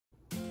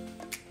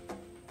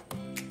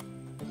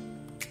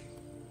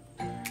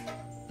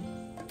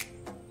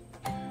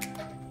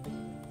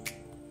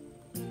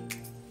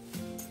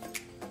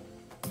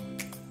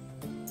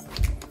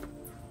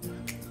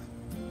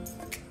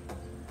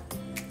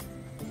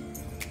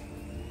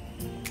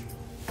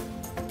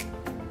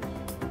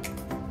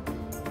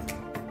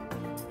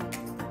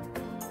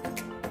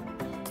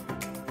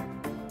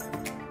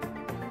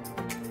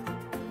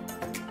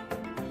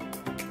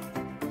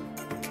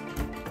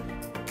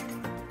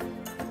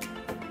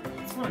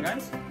one,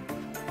 guys.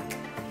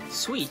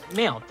 Sweet,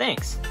 mail,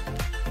 thanks.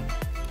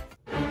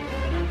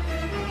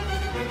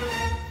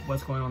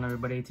 What's going on,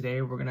 everybody?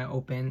 Today we're gonna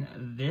open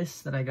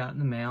this that I got in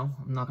the mail.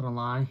 I'm not gonna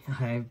lie,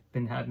 I've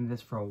been having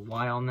this for a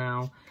while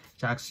now.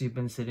 It's actually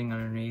been sitting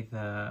underneath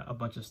a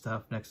bunch of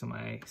stuff next to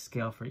my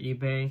scale for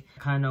eBay. I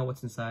kind of know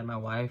what's inside. My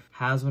wife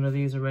has one of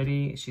these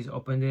already. She's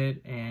opened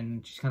it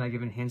and she's kind of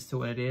given hints to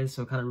what it is,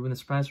 so it kind of ruined the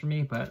surprise for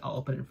me, but I'll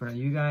open it in front of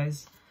you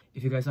guys.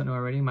 If you guys don't know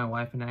already, my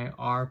wife and I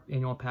are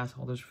annual pass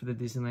holders for the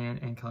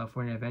Disneyland and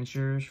California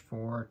Adventures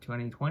for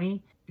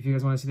 2020. If you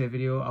guys want to see the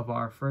video of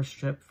our first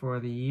trip for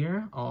the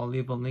year, I'll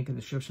leave a link in the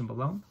description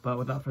below. But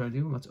without further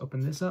ado, let's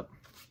open this up.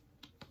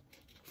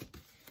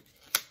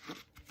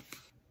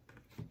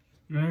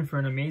 You're in for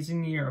an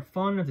amazing year of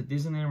fun at the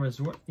Disneyland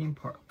Resort theme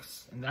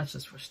parks. And that's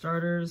just for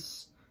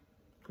starters.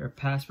 Your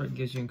passport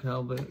gives you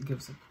incredible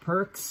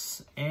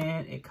perks.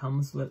 And it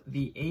comes with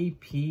the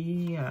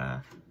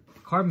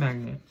AP card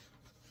magnet.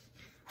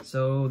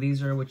 So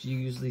these are what you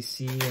usually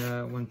see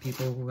when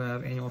people who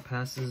have annual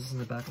passes in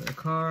the back of their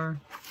car.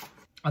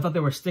 I thought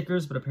they were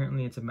stickers, but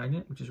apparently it's a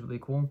magnet, which is really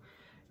cool.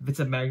 If it's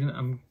a magnet,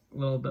 I'm a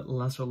little bit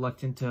less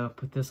reluctant to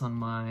put this on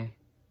my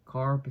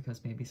car because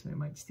maybe somebody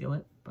might steal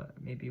it, but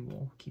maybe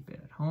we'll keep it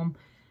at home.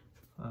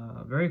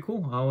 Very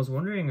cool. I was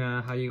wondering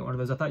how you order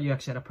those. I thought you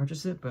actually had to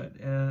purchase it, but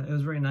it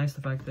was very nice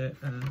the fact that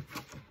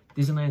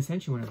Disneyland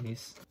sent you one of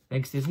these.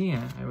 Thanks, Disney.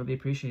 I really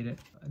appreciate it.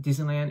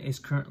 Disneyland is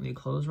currently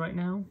closed right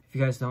now. If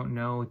you guys don't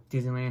know,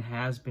 Disneyland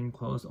has been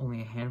closed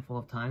only a handful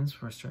of times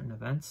for certain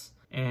events.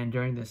 And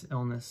during this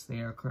illness,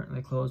 they are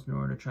currently closed in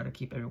order to try to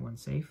keep everyone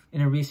safe.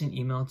 In a recent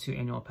email to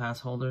annual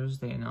pass holders,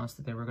 they announced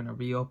that they were going to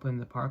reopen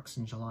the parks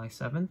on July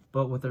 7th.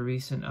 But with a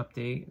recent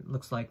update, it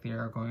looks like they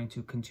are going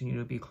to continue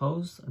to be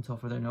closed until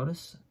further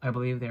notice. I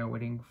believe they are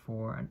waiting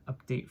for an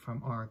update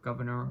from our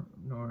governor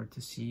in order to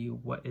see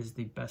what is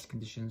the best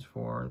conditions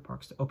for the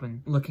parks to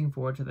open. Looking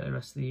forward to the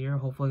rest of the year.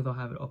 Hopefully they'll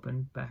have it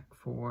open back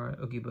for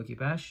Oogie Boogie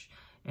Bash.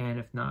 And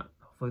if not,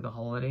 the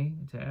holiday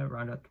to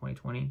round out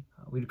 2020.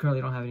 We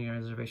currently don't have any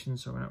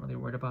reservations, so we're not really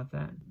worried about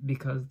that.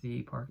 Because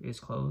the park is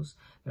closed,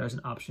 there's an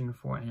option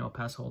for annual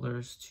pass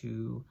holders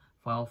to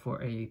file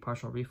for a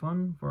partial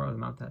refund for the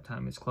amount that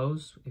time is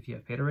closed if you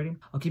have paid already.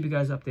 I'll keep you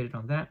guys updated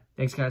on that.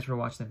 Thanks guys for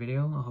watching the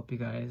video. I hope you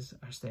guys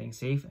are staying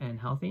safe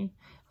and healthy.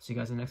 I'll see you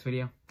guys in the next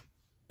video.